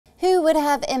Who would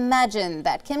have imagined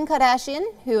that Kim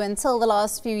Kardashian, who until the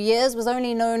last few years was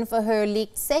only known for her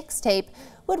leaked sex tape,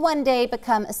 would one day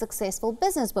become a successful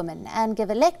businesswoman and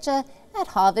give a lecture at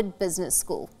Harvard Business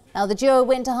School? Now, the duo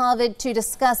went to Harvard to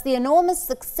discuss the enormous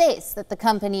success that the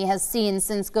company has seen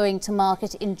since going to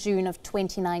market in June of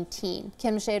 2019.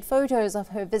 Kim shared photos of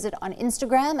her visit on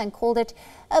Instagram and called it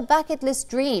a bucket list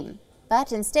dream.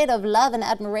 But instead of love and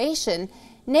admiration,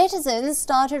 netizens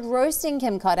started roasting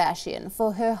Kim Kardashian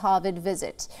for her Harvard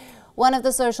visit. One of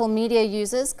the social media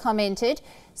users commented,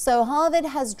 "So Harvard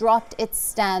has dropped its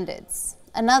standards."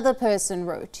 Another person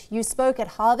wrote, "You spoke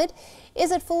at Harvard.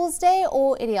 Is it Fool's Day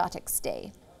or Idiotics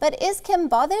Day?" But is Kim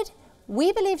bothered?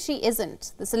 We believe she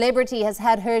isn't. The celebrity has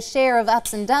had her share of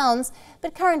ups and downs,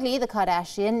 but currently the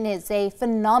Kardashian is a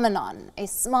phenomenon. A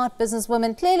smart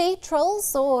businesswoman. Clearly,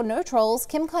 trolls or no trolls,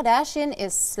 Kim Kardashian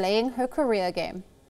is slaying her career game.